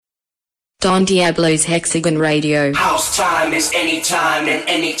Don Diablo's Hexagon Radio. House time is anytime, and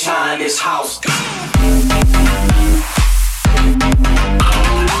anytime is house.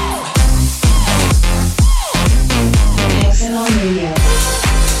 Hexagon Radio.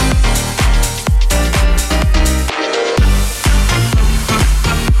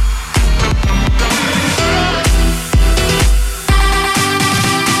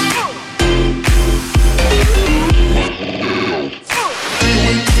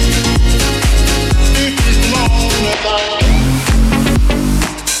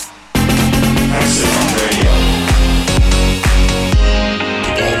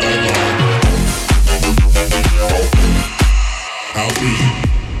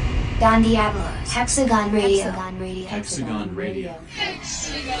 Don Diablo's Hexagon Radio.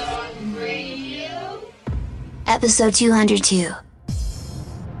 Hexagon Radio. Episode 202.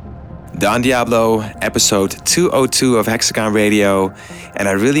 Don Diablo, episode 202 of Hexagon Radio. And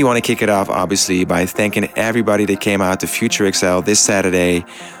I really want to kick it off, obviously, by thanking everybody that came out to Future XL this Saturday.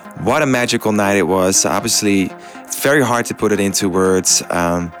 What a magical night it was. Obviously, it's very hard to put it into words.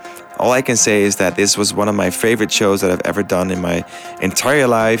 All I can say is that this was one of my favorite shows that I've ever done in my entire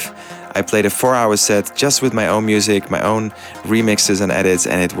life. I played a 4-hour set just with my own music, my own remixes and edits,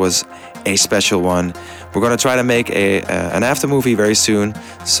 and it was a special one. We're going to try to make an after movie very soon,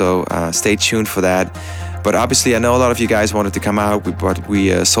 so stay tuned for that. But obviously, I know a lot of you guys wanted to come out, but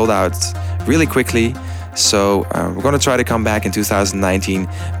we sold out really quickly. So we're going to try to come back in 2019.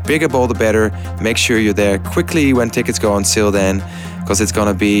 Bigger, bolder, better. Make sure you're there quickly when tickets go on sale then, because it's going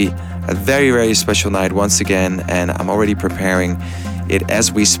to be a very, very special night once again. And I'm already preparing it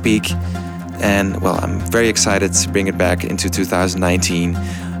as we speak. And well, I'm very excited to bring it back into 2019.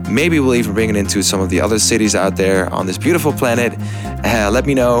 Maybe we'll even bring it into some of the other cities out there on this beautiful planet. Let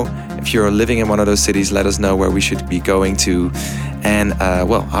me know if you're living in one of those cities. Let us know where we should be going to. And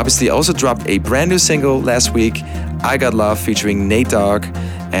well, obviously also dropped a brand new single last week, I Got Love, featuring Nate Dogg.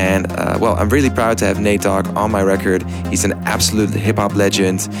 And well, I'm really proud to have Nate Dogg on my record. He's an absolute hip-hop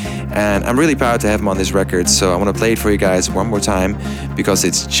legend, and I'm really proud to have him on this record. So I want to play it for you guys one more time because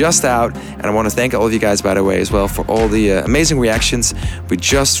it's just out. And I want to thank all of you guys, by the way, as well, for all the amazing reactions. We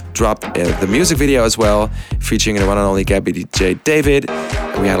just dropped the music video as well, featuring the one and only Gabby J. David.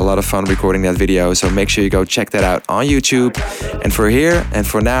 We had a lot of fun recording that video, so make sure you go check that out on YouTube. And for here and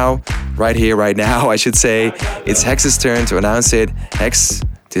for now, right here, right now, I should say, it's Hex's turn to announce it. Hex,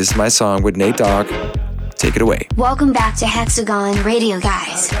 this is my song with Nate Dogg. Take it away. Welcome back to Hexagon Radio,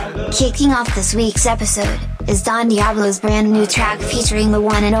 guys. Kicking off this week's episode is Don Diablo's brand new track featuring the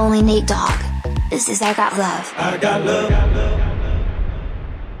one and only Nate Dogg. This is I Got Love. I got love.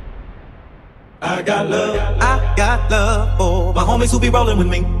 I got love. I got love for my homies who be rolling with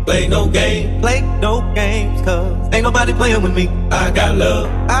me. Play no games, cause ain't nobody playing with me. I got love.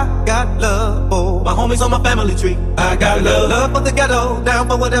 I got love for my homies on my family tree. I got love. Love for the ghetto, down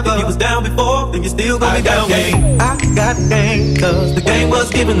for whatever. If you was down before, then you still gonna be down. Game. I got game, cause the game was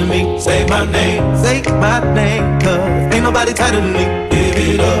given to me. Say my name, cause ain't nobody tighter than me. Give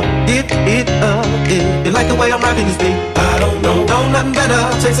it up, if you like the way I'm rocking this beat. I don't know nothing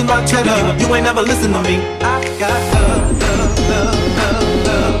better, chasing my cheddar. You ain't never listen to me. I got love, love, love, love,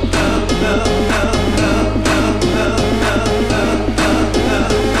 love, love, love, love, love, love, love.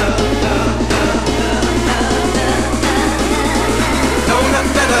 Know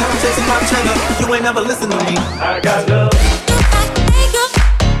nothing better, chasing my cheddar. You ain't never listen to me. I got love. I got love.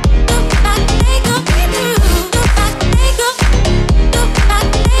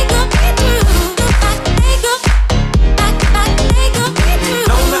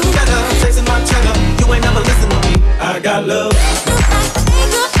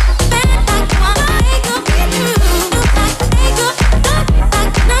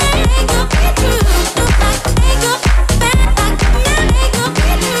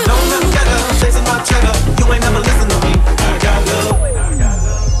 No nothing better, chasing my cheddar. You ain't never listen to me. I got love.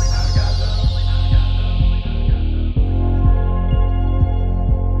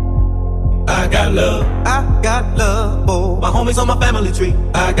 I got love. I got love. I got love for my homies on my family tree.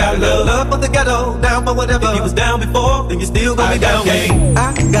 I got love. Love for the ghetto, down for whatever. If you was down before, then you still gonna be down. Game.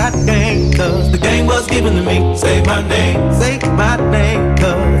 I got game, cause the game was given to me. Say my name,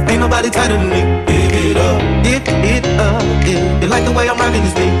 cause ain't nobody tighter than me. Give it up, if you like the way I'm rocking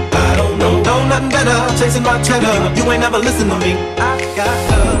this beat. I don't know nothing better, chasing my cheddar. You ain't never listen to me. I got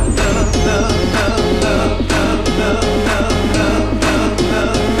love, love, love, love, love, love, love, love.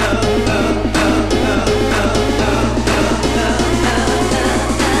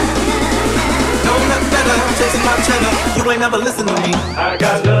 Chasing my cheddar, you ain't never listen to me. I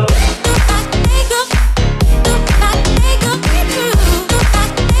got love.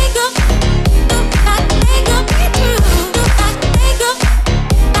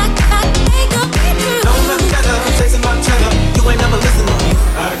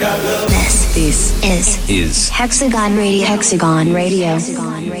 Hexagon Radio. Hexagon Radio.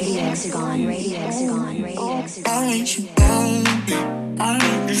 Hexagon Radio. Hexagon Radio. Hexagon Radio. I want you down. I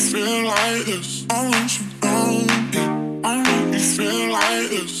make this feel like this. I want you down. I make this feel like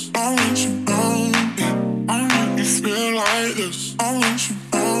this. I want you down. I make this feel like this. I want you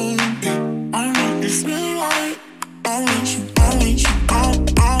down. I make this feel like. I want you. I want you out.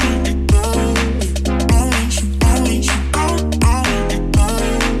 I want you down. I want you. I want you out. I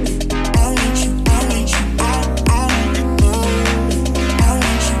want you down. I want you. I want you out. I want you down. I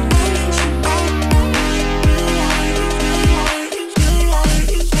want you. I want you out. Feel like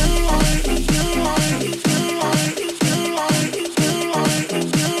it. Feel like it. Feel like it. Feel like it. Feel like it.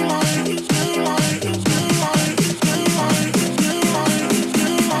 Feel like it. Feel like it. Feel like it. Feel like it. Feel like it. Feel like it. Feel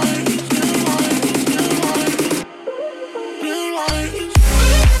like it. Feel like it. Feel like it.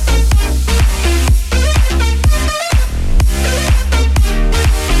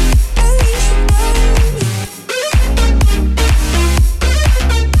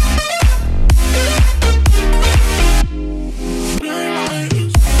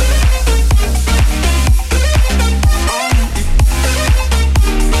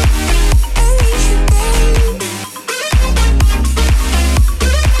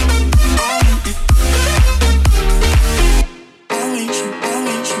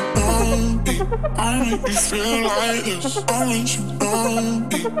 I make this feel like this. I want you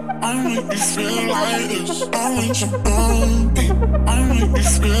down. I make this feel like this. I want you down. I make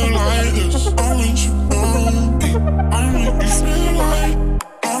this feel like this. I want you down. I make this feel like.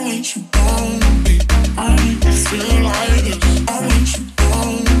 I want you down. I make this feel like this. I want you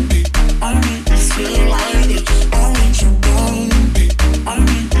down. I make this feel like this. I want you down. I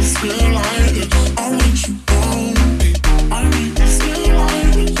make this feel like this. I want you down. I make this feel like this.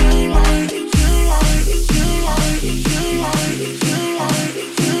 Feel like it.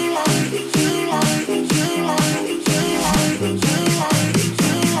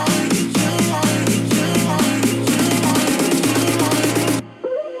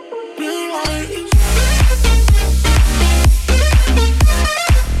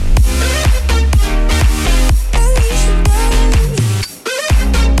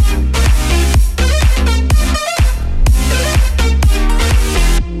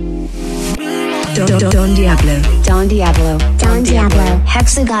 Don Diablo. Don Diablo. Don Diablo.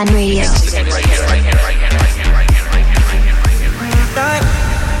 Hexagon Radio.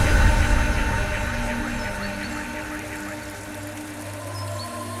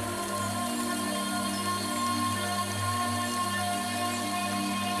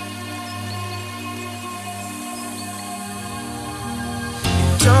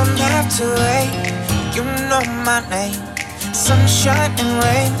 Don't have to wait, you know my name. Sunshine and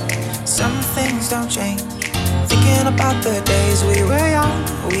rain, some things don't change. Thinking about the days we were younger.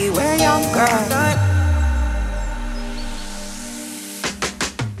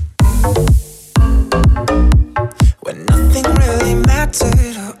 When nothing really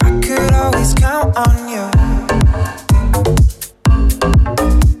mattered, I could always count on you.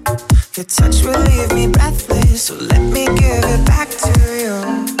 Your touch will leave me breathless, so let me give it back to you.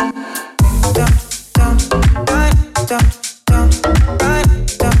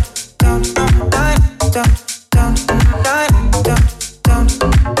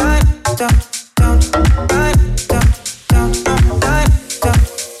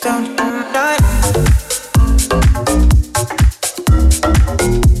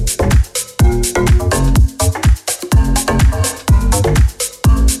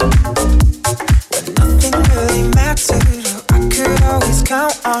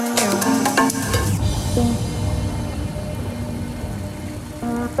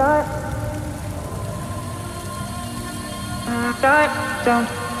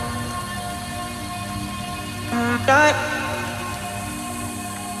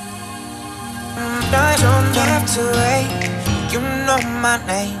 Don't have to wait, you know my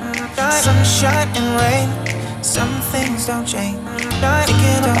name. Sunshine and rain, some things don't change.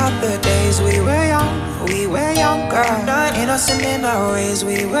 Thinking about the days we were younger. Innocent in our ways,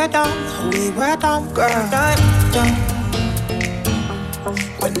 we were dumb, girl.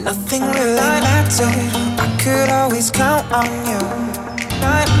 When nothing really mattered, I could always count on you.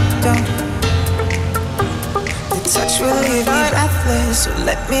 The touch will leave me breathless, so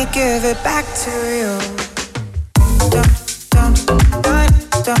let me give it back to you.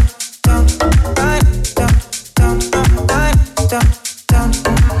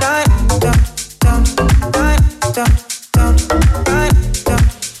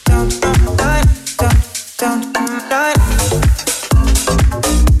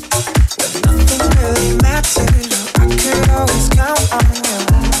 When nothing really mattered, I could always count on you.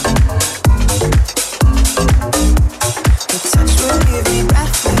 leave me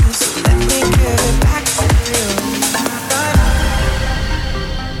breathless. So let me give it back to you.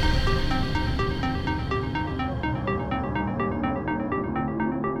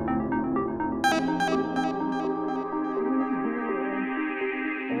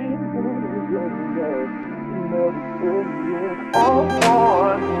 All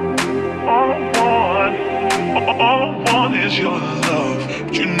I want is your love,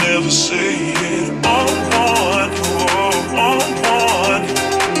 but you never say it. All I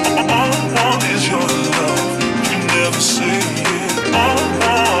want is your love, but you never say it. All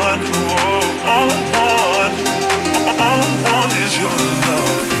I want is your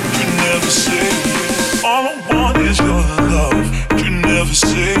love, but you never say it. All I want is your love, but you never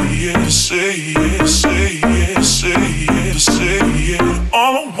say it. Say it, say it, say it, say it.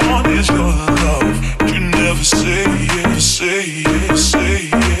 All I want is your love, but you never say it. Say it, say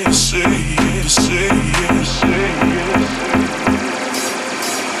it, say it, say it, say it.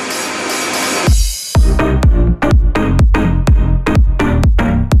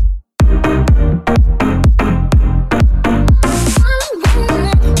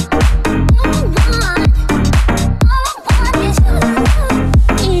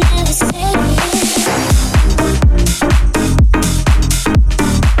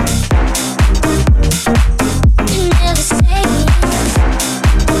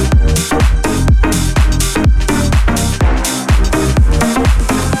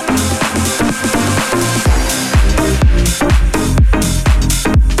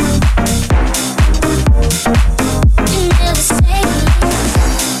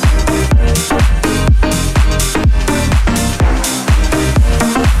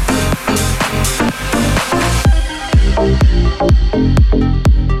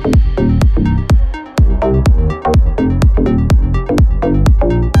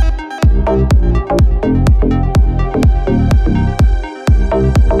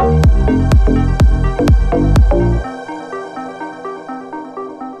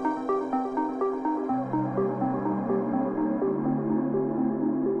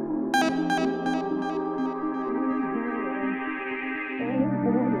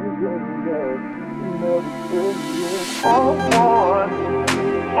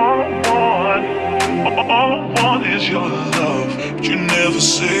 All I want is your love, but you never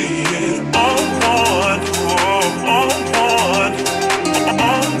say it. All I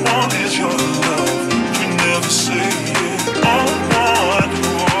want is your love, but you never say it. All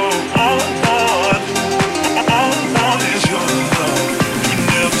I want is your love, but you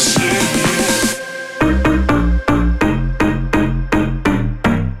never say it.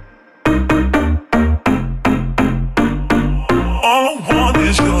 All I want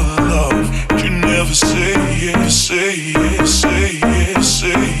is your love, but you never say it, say it, say it,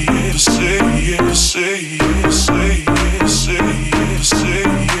 say it, say it, say it, say it, say it, say it,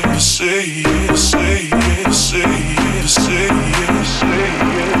 say it, say it, say it, say it, say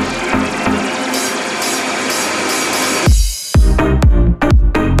it.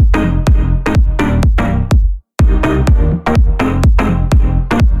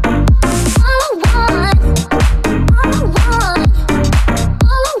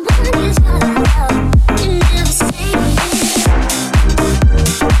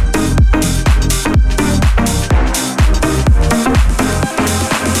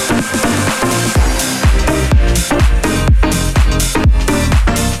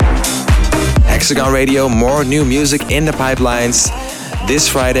 Hexagon Radio, more new music in the pipelines. This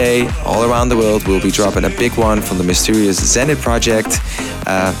Friday, all around the world, we'll be dropping a big one from the mysterious Zenit project.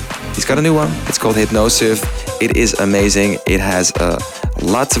 He's got a new one. It's called Hypnosive. It is amazing. It has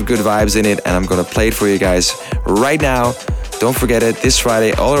lots of good vibes in it, and I'm gonna play it for you guys right now. Don't forget it. This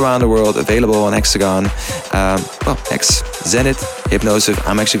Friday, all around the world, available on Hexagon. Zenit, Hypnosive.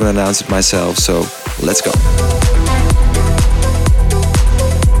 I'm actually gonna announce it myself. So let's go.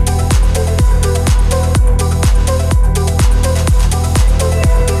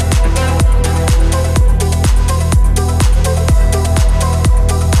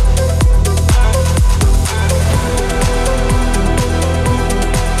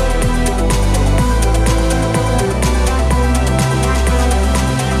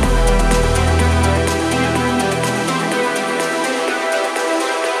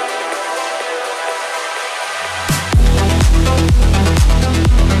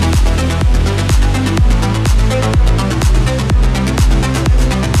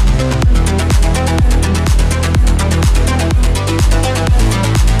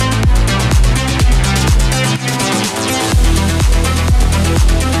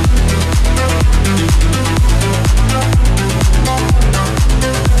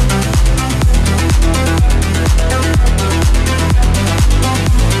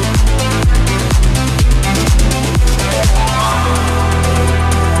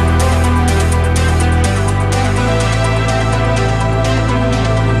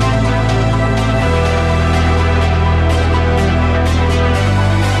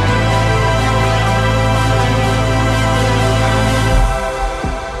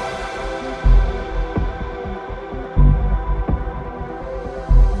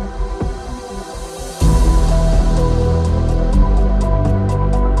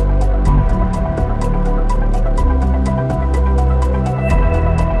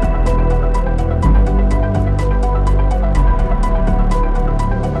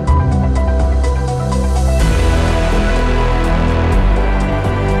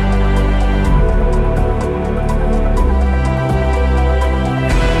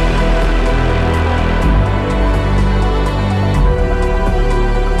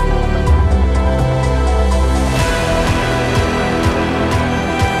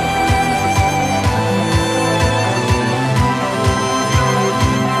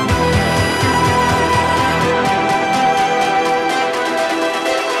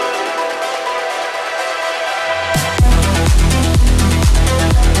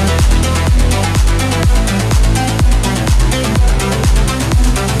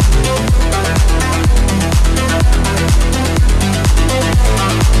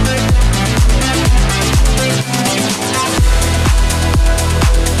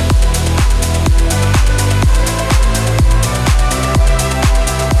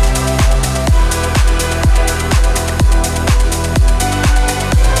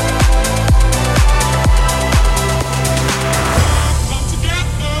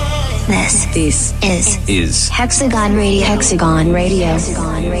 This is Hexagon Radio. Hexagon Radio.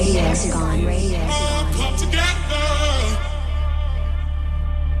 Hexagon Radio. Hexagon Radio. Come together.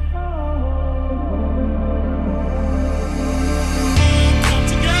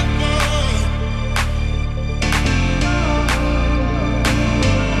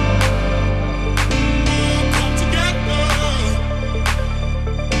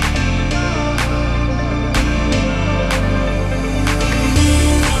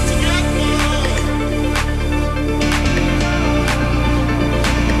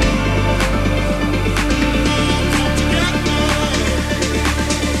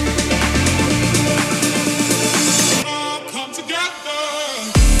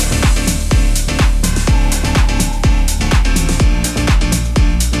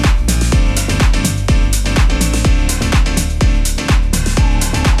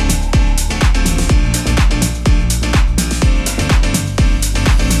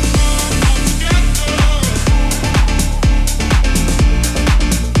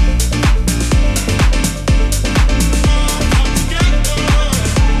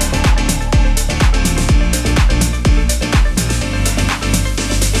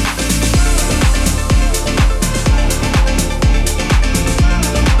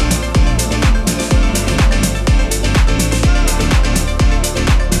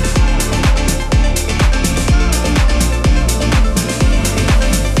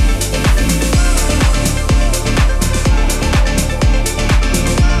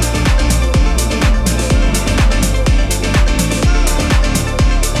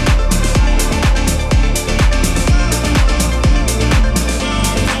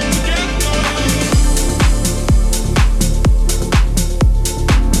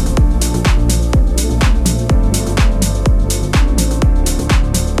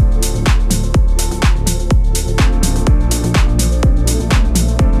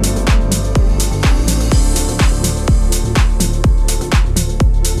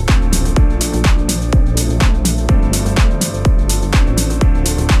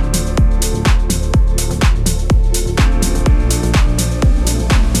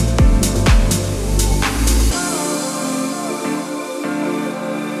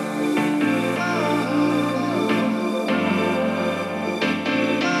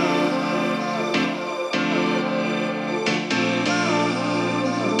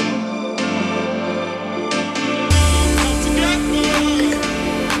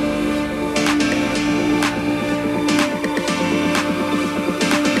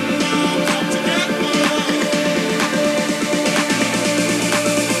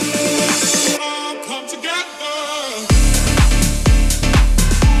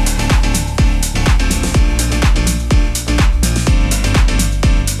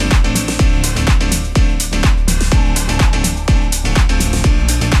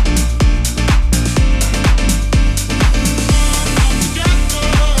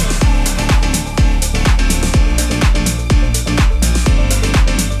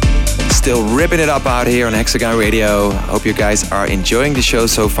 Still ripping it up out here on Hexagon Radio. Hope you guys are enjoying the show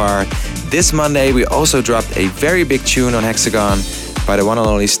so far. This Monday, we also dropped a very big tune on Hexagon by the one and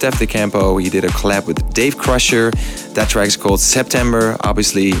only Steph DeCampo. He did a collab with Dave Crusher. That track is called September.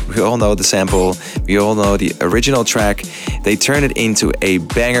 Obviously, we all know the sample. We all know the original track. They turned it into a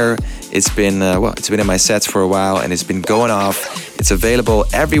banger. It's been in my sets for a while and it's been going off. It's available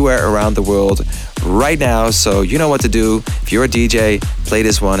everywhere around the world right now, so you know what to do. If you're a DJ, play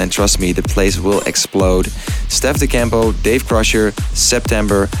this one and trust me, the place will explode. Steph DeCampo, Dave Crusher,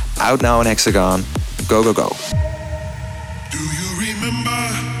 September, out now on Hexagon. Go, go, go. Do you remember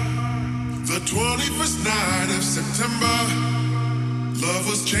the 21st night of September? Love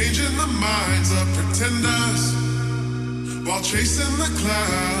was changing the minds of pretenders while chasing the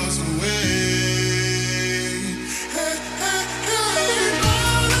clouds away. Hey, hey, hey.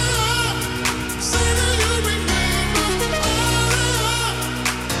 Say that you remember.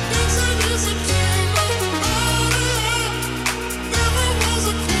 Dancing in September. Never was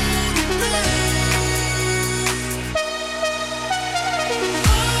a colder day.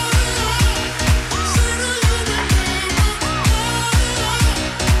 Say that you remember.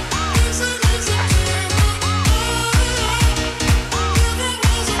 Dancing in September. Never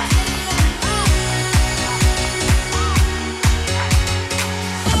was a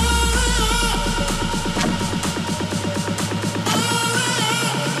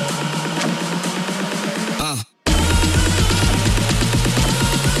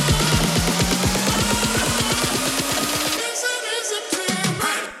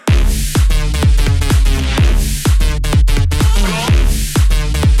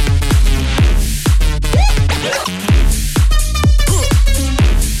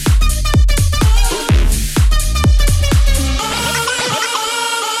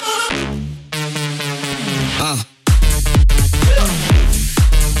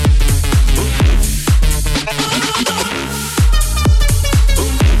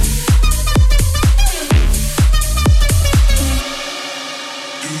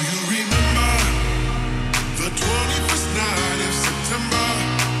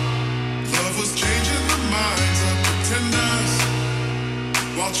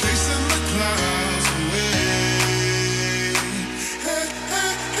while chasing the clouds away. Hey,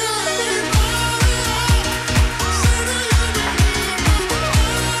 hey, hey,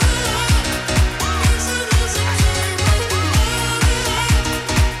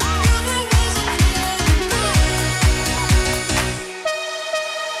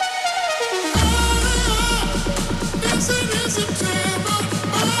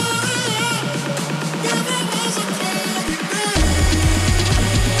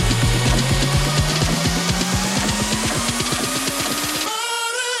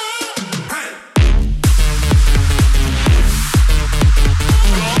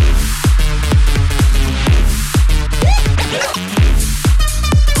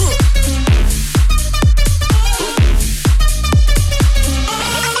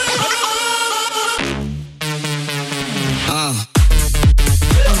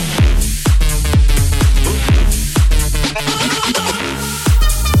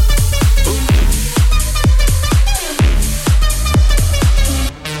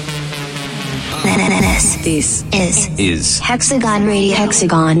 This is Hexagon Radio.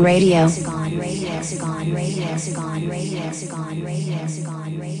 Hexagon Radio.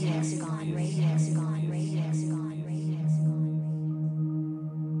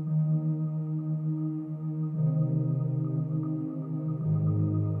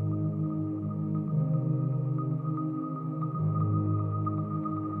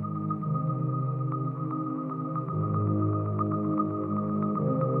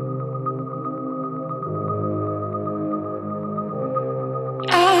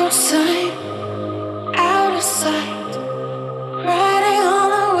 Outside, out of sight, riding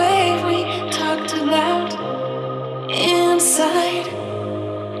on a wave we talked about. Inside,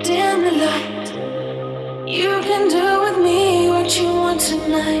 dim the light. You can do with me what you want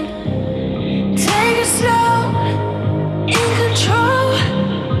tonight. Take it slow, in control.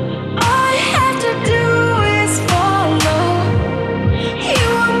 All I have to do is follow. You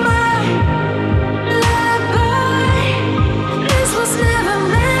are my lullaby. This was never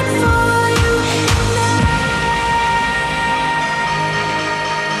meant for you and I.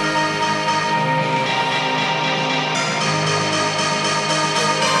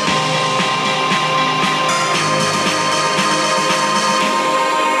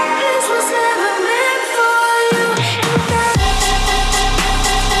 This was never meant for you and I.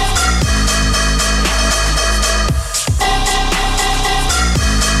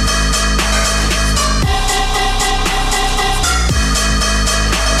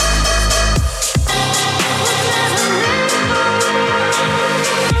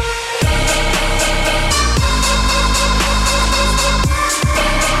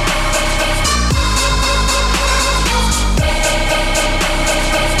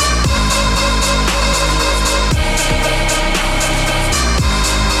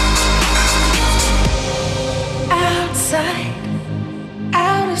 Outside,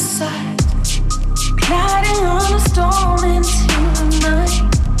 out of sight, gliding on a storm into the night.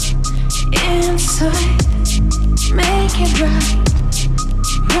 Inside, make it right,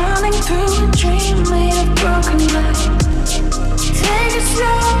 running through a dream made of broken light. Take it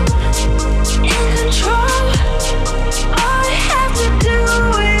slow, in control. All I have to do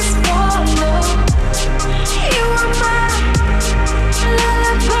is follow. You are my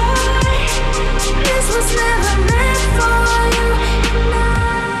lullaby. This was never meant for you and I.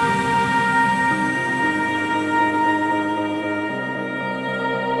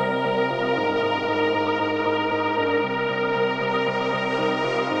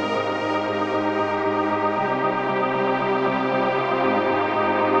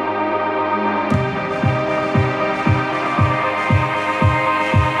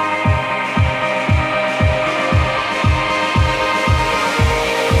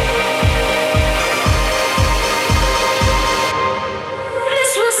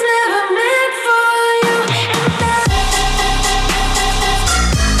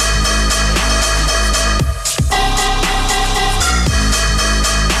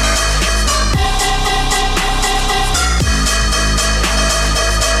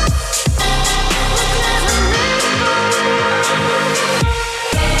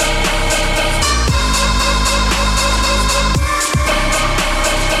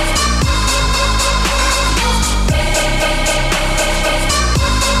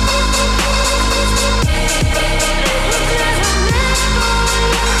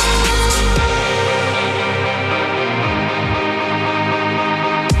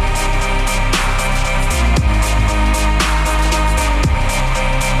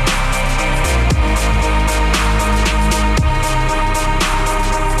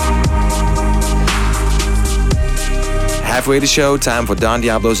 halfway the show, time for Don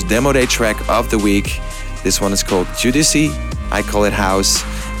Diablo's Demo Day track of the week. This one is called Giudici. I call it House.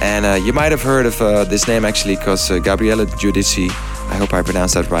 And you might have heard of this name actually because Gabriele Giudici, I hope I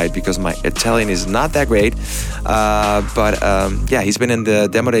pronounced that right because my Italian is not that great. But he's been in the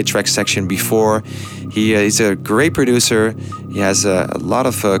Demo Day track section before. He's a great producer. He has a lot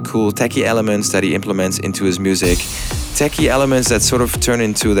of cool techie elements that he implements into his music. Techie elements that sort of turn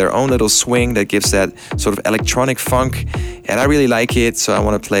into their own little swing that gives that sort of electronic funk. And I really like it, so I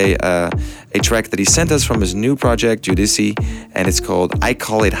want to play a track that he sent us from his new project, Giudici, and it's called I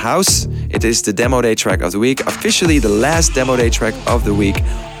Call It House. It is the Demo Day track of the week, officially the last Demo Day track of the week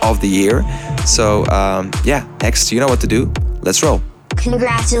of the year. So, X, you know what to do. Let's roll.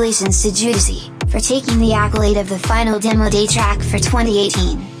 Congratulations to Giudici for taking the accolade of the final Demo Day track for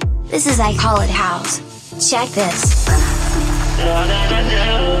 2018. This is I Call It House. Check this.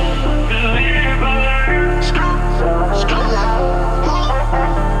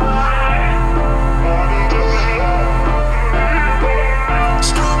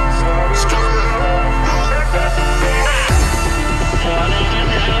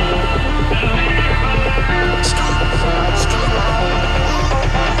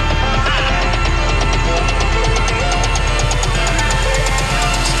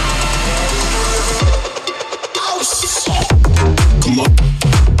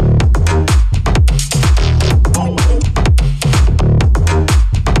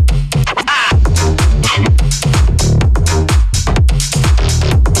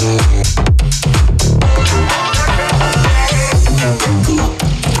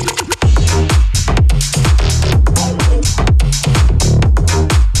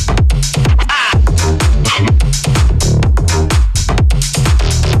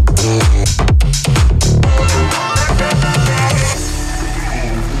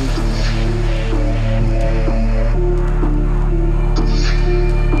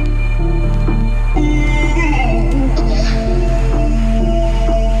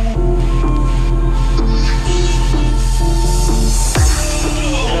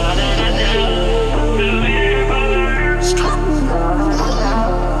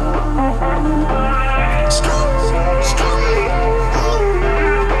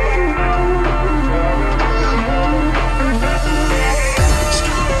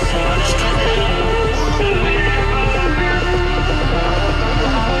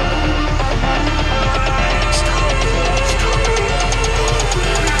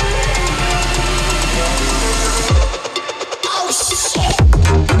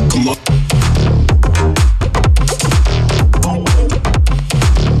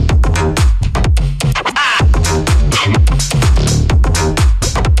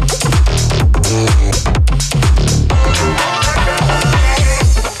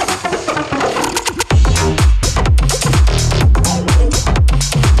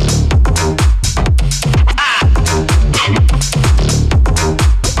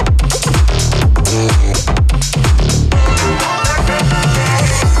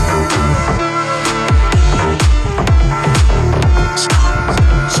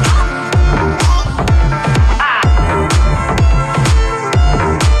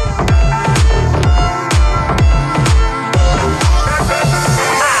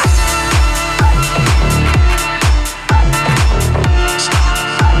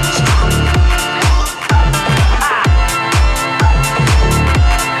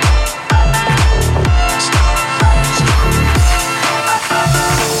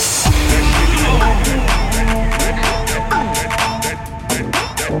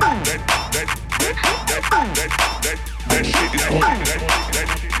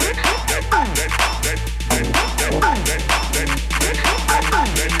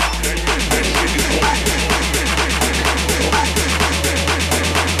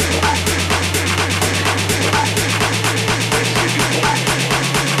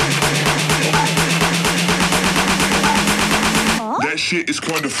 Shit is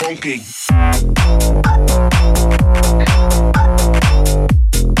kinda funky.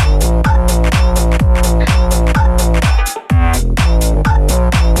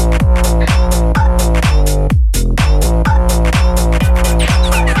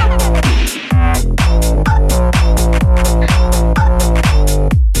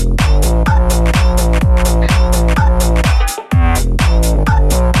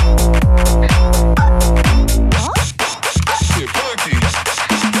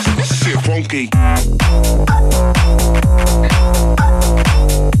 Shit funky.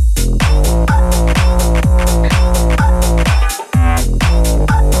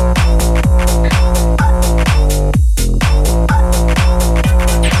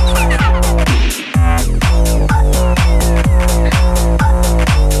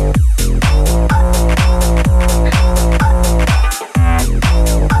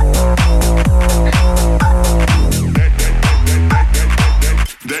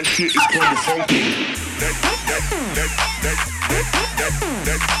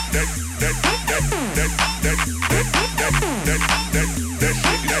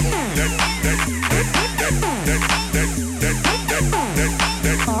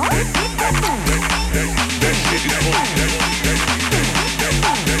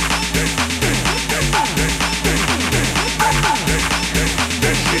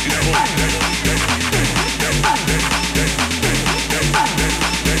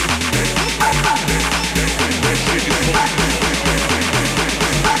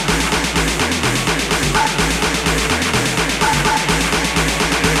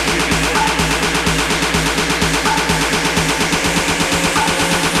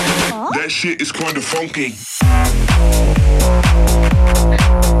 Shit is kinda funky.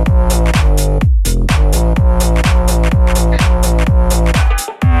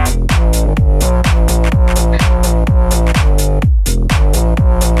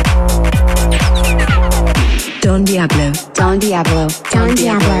 Don Diablo. Don Diablo. Don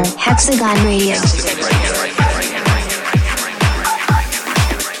Diablo. Hexagon Radio.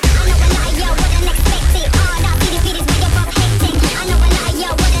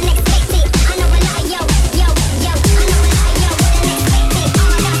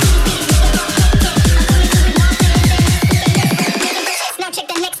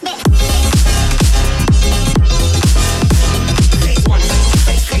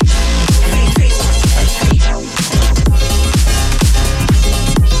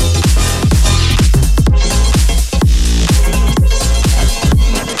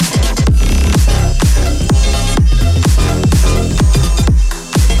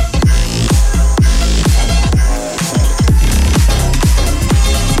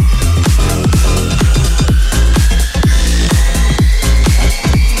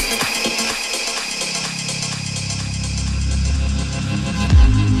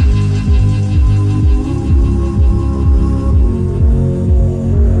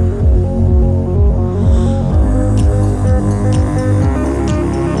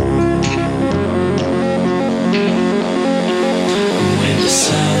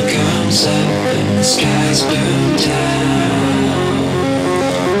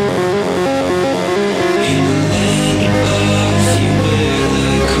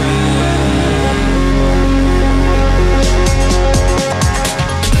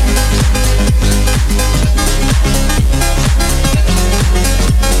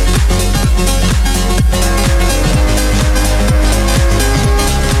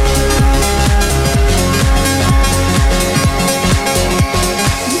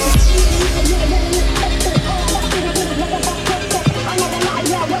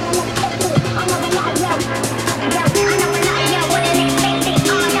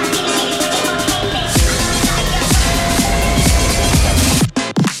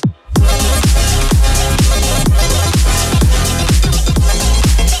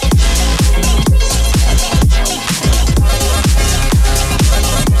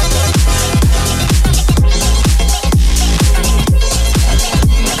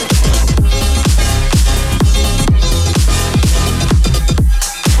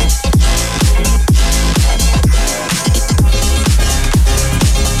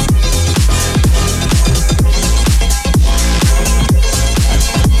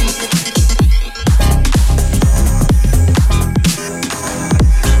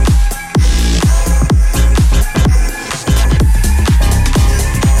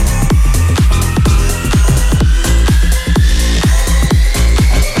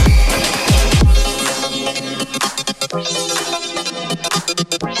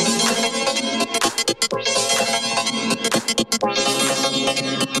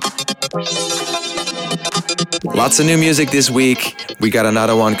 Lots of new music this week. We got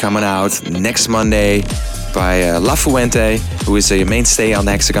another one coming out next Monday by La Fuente, who is a mainstay on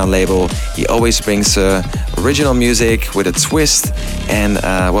the Hexagon label. He always brings original music with a twist, and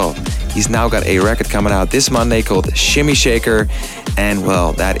well, he's now got a record coming out this Monday called Shimmy Shaker, and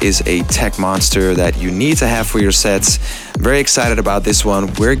well, that is a tech monster that you need to have for your sets. I'm very excited about this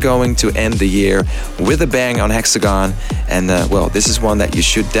one. We're going to end the year with a bang on Hexagon, and well, this is one that you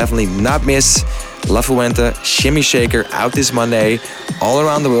should definitely not miss. La Fuente, Shimmy Shaker, out this Monday, all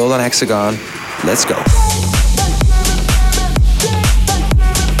around the world on Hexagon. Let's go.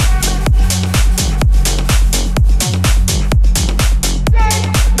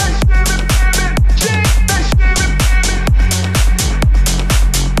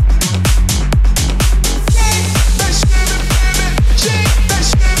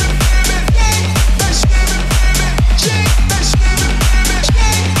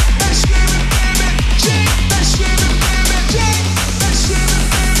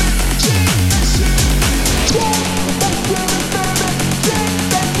 Yeah.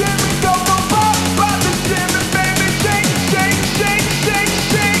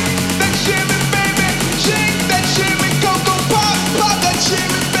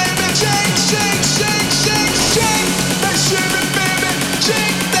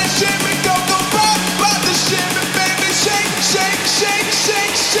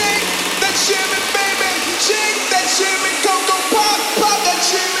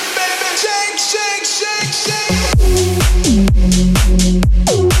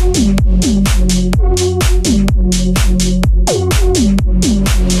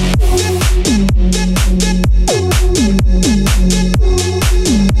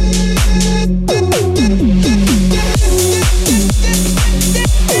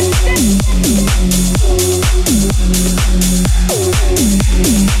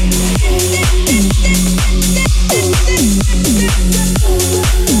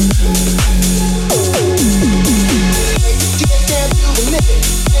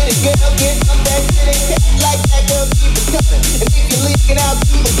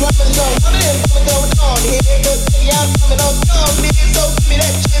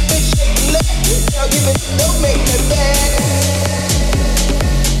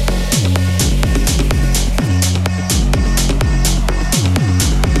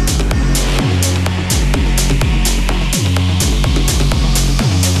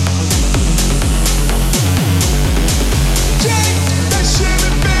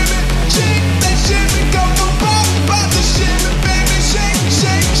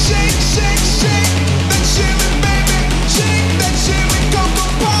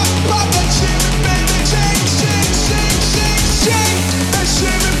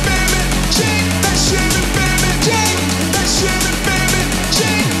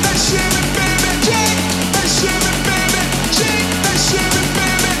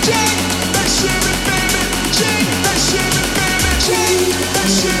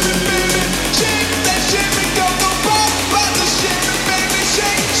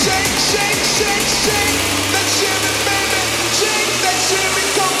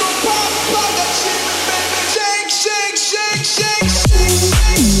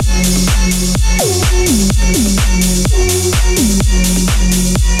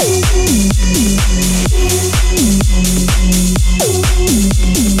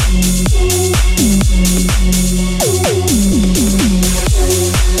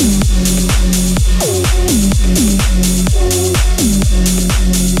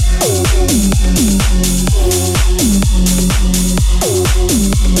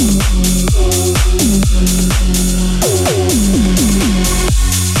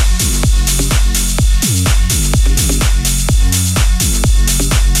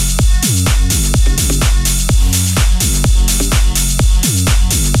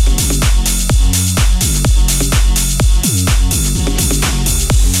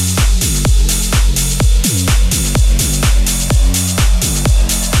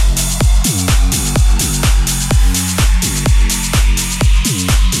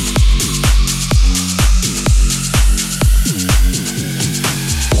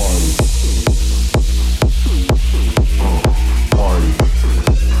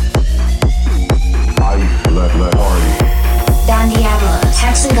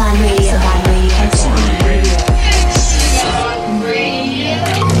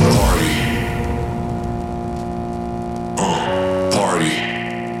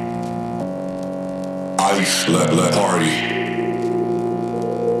 Alice, let party.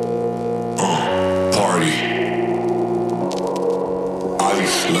 Party.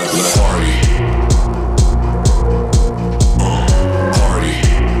 Alice, let party. Party.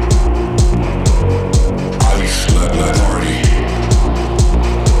 Alice, let party.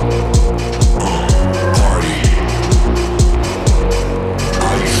 Party.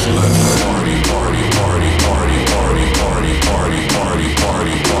 Alice, let party, party, party, party, party, party, party, party,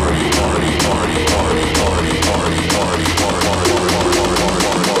 party, party, party, party, party, party, party, party,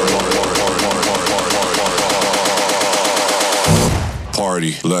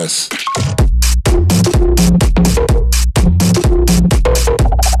 party, less.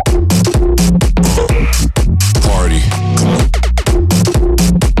 Party.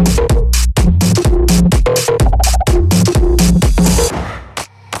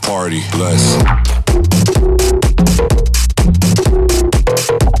 Party, less.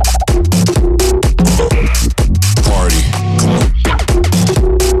 Party.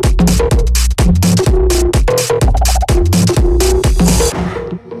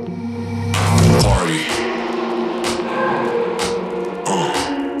 Party.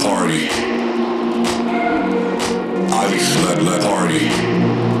 Party. Alice, let party.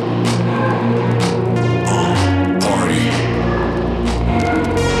 Party.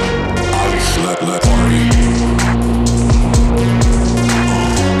 Alice, let party.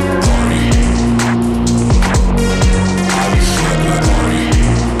 Party. Alice, let party.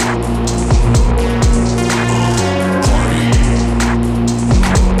 Party.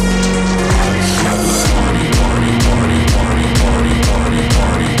 Alice, let party, party, party, party, party,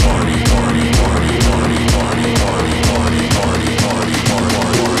 party, party, party, party, party, party, party, party, party, party,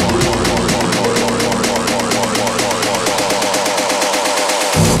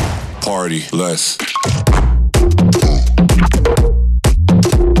 party, party, less.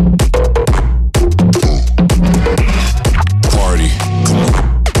 Party.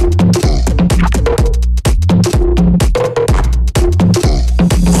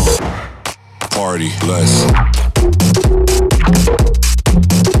 Party, less.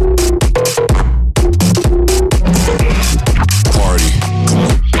 Party.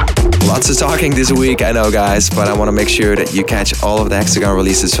 Lots of talking this week, I know, guys, but I want to make sure that you catch all of the Hexagon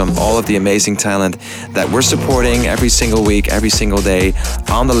releases from all of the amazing talent that we're supporting every single week, every single day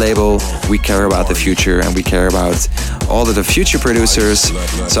on the label. We care about the future and we care about all of the future producers.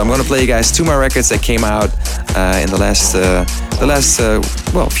 So I'm going to play you guys two more records that came out in the last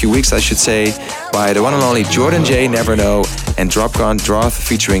few weeks, I should say, by the one and only Jordan J, Never Know, and Dropgon Droth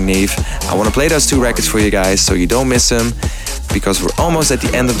featuring Neve. I want to play those two records for you guys so you don't miss them, because we're almost at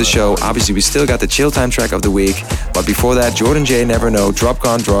the end of the show. Obviously, we still got the Chill Time track of the week, but before that, Jordan J, Never Know,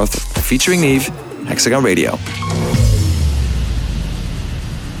 Dropgon Droth featuring Neve, Hexagon Radio.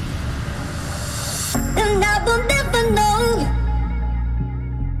 And I will never know.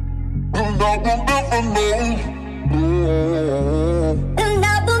 And I will never know. And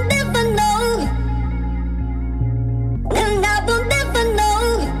I will never know. And I will never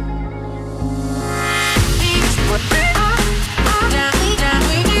know.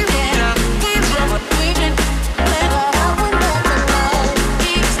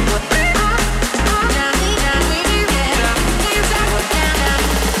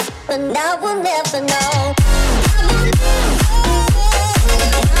 And I will never know. And I will never know.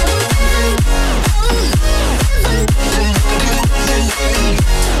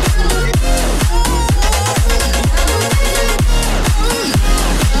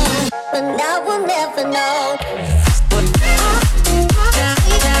 And I will never know. And I will never know.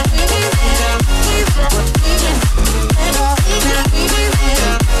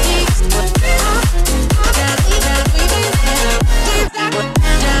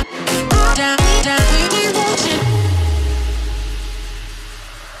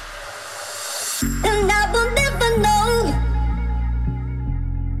 And I will never know.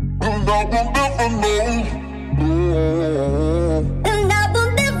 And I will never know. And I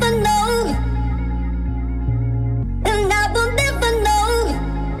will never know.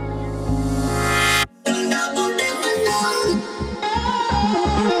 And I will never know. And I will never know.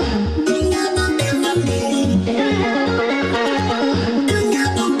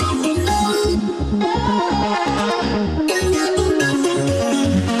 And I will never know.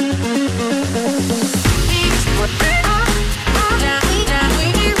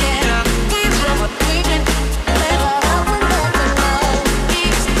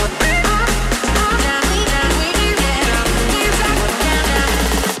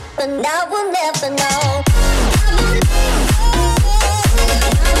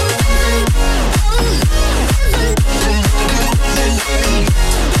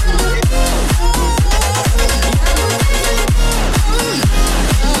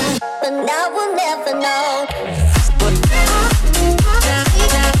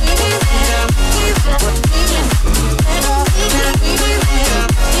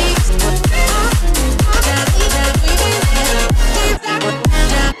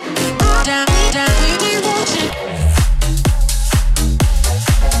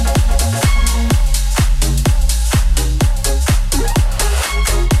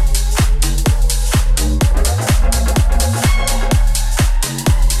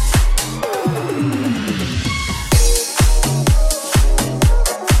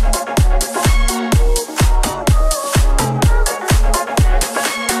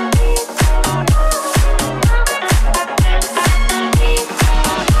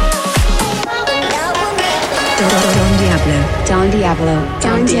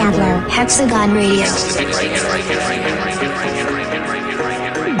 Don Diablo, Hexagon Radio.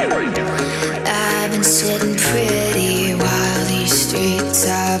 I've been sitting pretty while these streets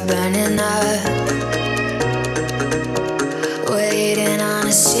are burning up, waiting on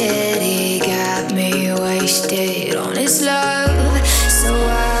a city, got me wasted on its love. So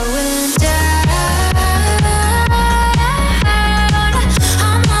I went down.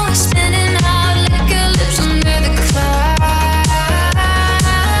 I'm always spinning out like a lips under the cloud.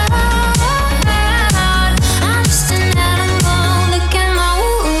 I'm just an animal, look at my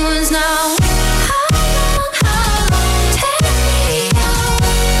wounds now. How long, take me out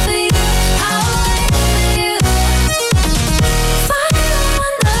for you, I'll wait for you. Fire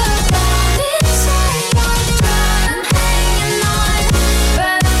on the ground, inside my blood, I'm hanging on,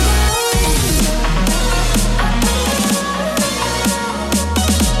 but I'm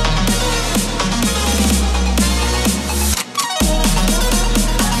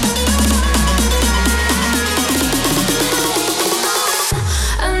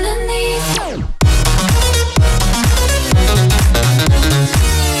underneath you.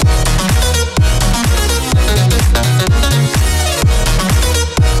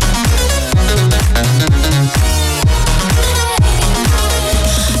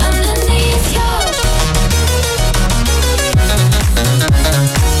 Underneath you.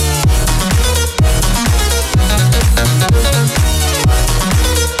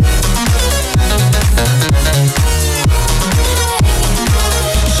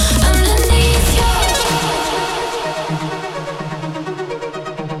 Underneath you.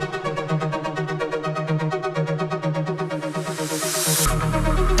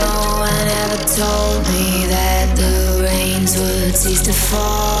 No one ever told me that the rains would cease to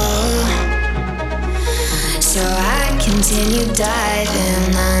fall. So I continued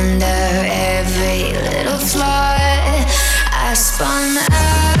diving under every little flaw. I spun out.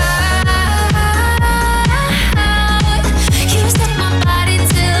 Used up my body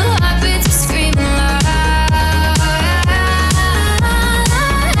till heartbeats were screaming loud.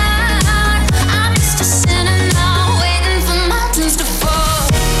 I'm just a sinner now, waiting for mountains to fall.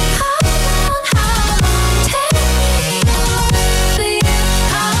 How long, take me out for you,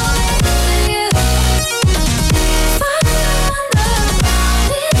 I'll wait for you. Fire on the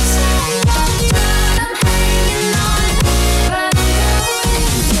ground, inside my blood, I'm hanging on, but I'm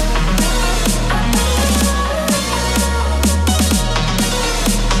underneath you.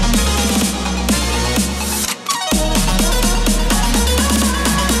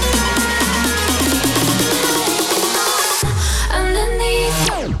 Underneath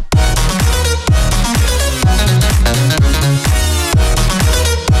you.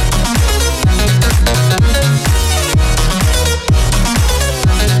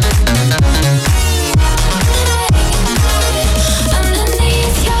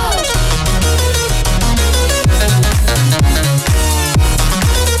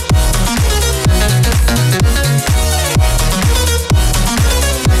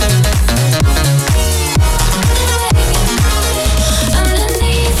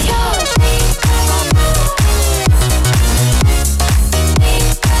 Underneath you.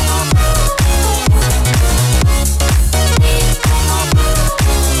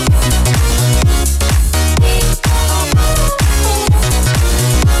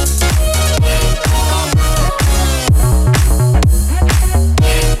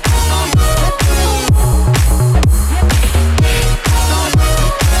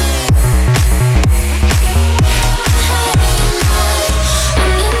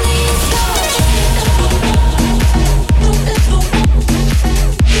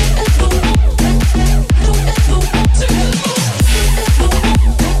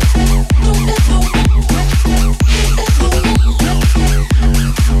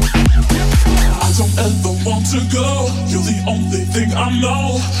 I don't ever want to go. You're the only thing I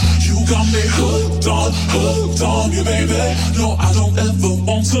know. You got me hooked on you, baby. No, I don't ever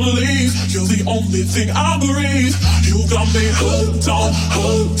want to leave. You're the only thing I breathe. You got me hooked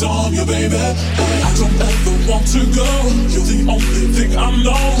on you, baby. I don't ever want to go. You're the only thing I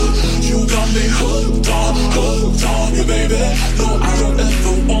know. You got me hooked on you, baby. No, I don't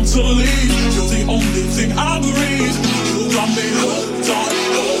ever want to leave. You're the only thing I breathe. You got me hooked on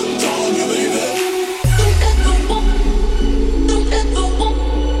you, baby.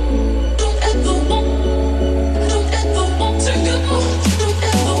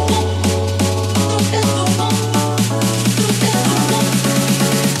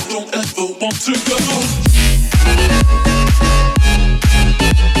 Want to go.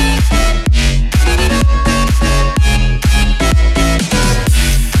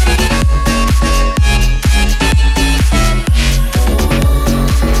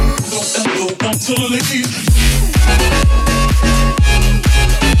 to leave.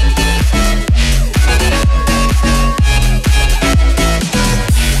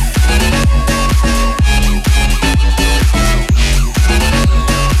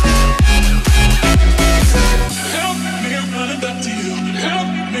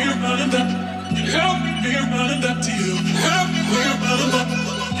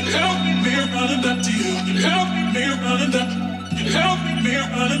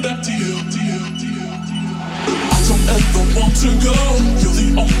 To go, you're the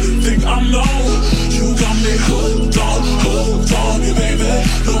only thing I know. You got me hooked on you, baby.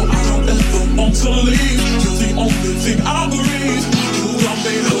 No, I don't ever want to leave. You're the only thing I breathe. You got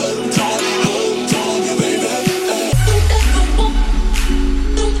me hooked on you, baby. Don't ever want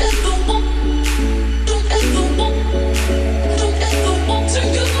to go. Don't ever want, don't ever want to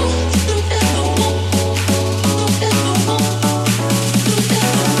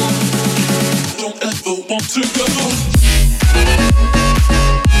go.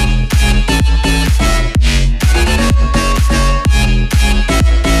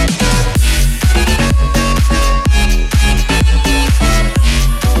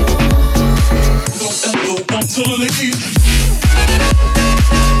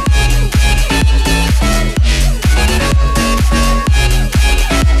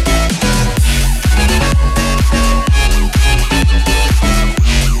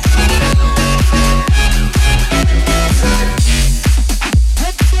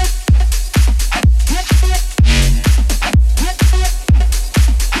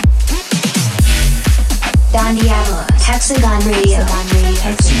 Don Diablo, Hexagon Radio.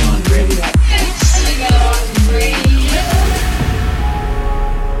 Hexagon Radio. Hexagon Radio.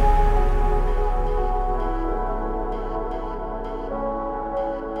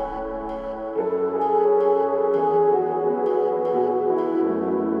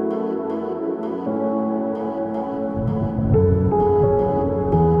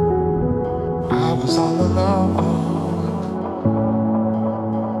 I was all alone.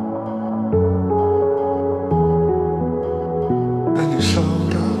 Then you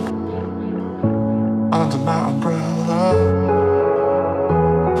showed up under my umbrella.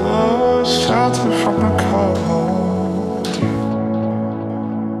 Oh, shelter from the cold.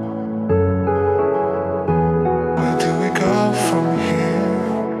 Where do we go from here?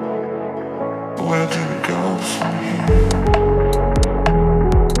 Where do we go from here?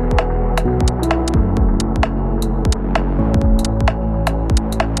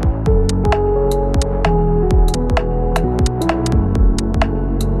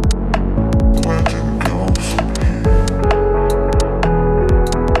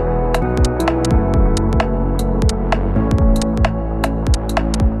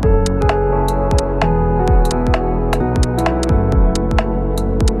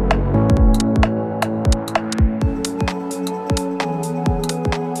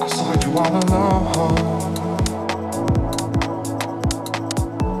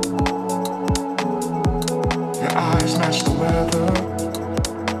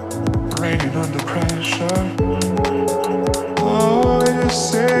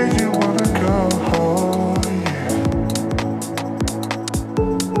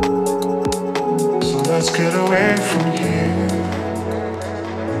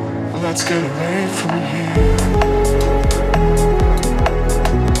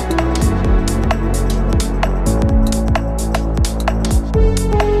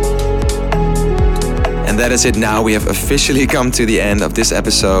 That is it now. We have officially come to the end of this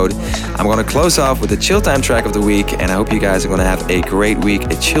episode. I'm going to close off with the chill time track of the week, and I hope you guys are going to have a great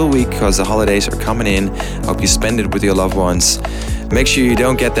week, a chill week, because the holidays are coming in. I hope you spend it with your loved ones. Make sure you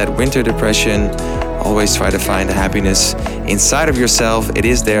don't get that winter depression. Always try to find the happiness inside of yourself. It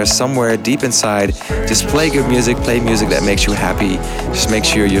is there somewhere deep inside. Just play good music, play music that makes you happy. Just make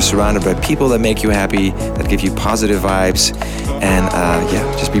sure you're surrounded by people that make you happy, that give you positive vibes. And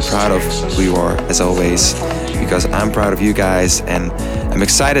just be proud of who you are as always, because I'm proud of you guys, and I'm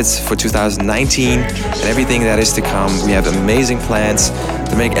excited for 2019 and everything that is to come. We have amazing plans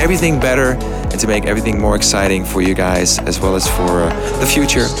to make everything better and to make everything more exciting for you guys as well as for the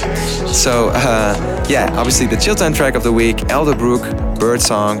future. So obviously the chill time track of the week, Elderbrook,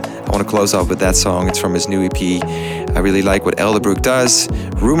 Birdsong. I want to close off with that song. It's from his new EP. I really like what Elderbrook does.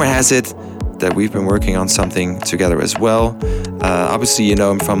 Rumor has it that we've been working on something together as well. Obviously, you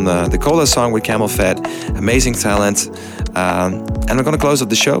know him from the Cola song with Camel Fat. Amazing talent. And I'm going to close off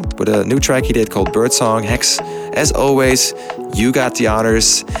the show with a new track he did called Birdsong. Hex, as always, you got the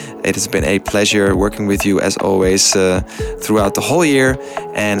honors. It has been a pleasure working with you as always throughout the whole year.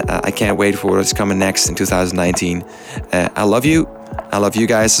 And I can't wait for what's coming next in 2019. I love you. I love you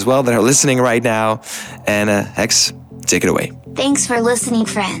guys as well that are listening right now. And Hex, take it away. Thanks for listening,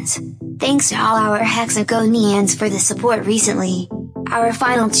 friends. Thanks to all our Hexagonians for the support recently. Our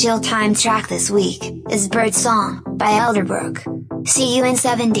final chill time track this week is Bird Song by Elderbrook. See you in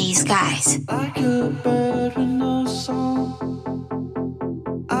 7 days, guys. Like a bird with no song,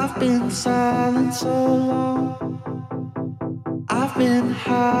 I've been silent so long. I've been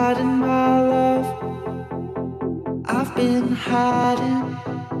hiding my love, I've been hiding.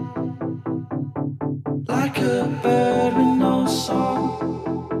 Like a bird with no song,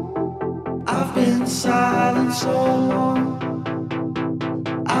 I've been silent so long.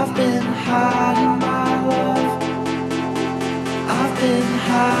 I've been hiding my love, I've been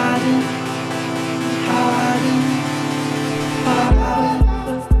hiding, hiding,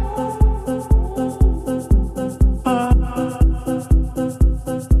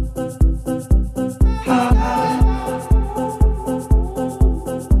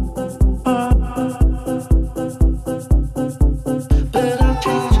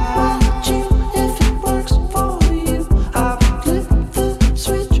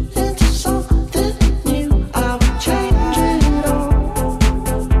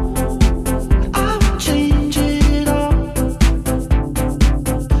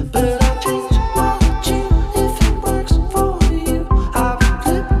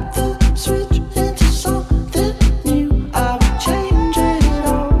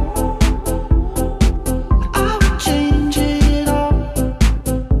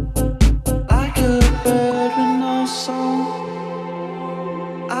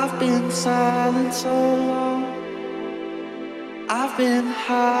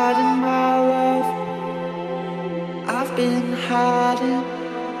 hiding.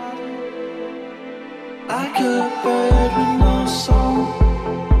 Like a bird with no song,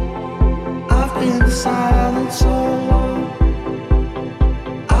 I've been silent so long.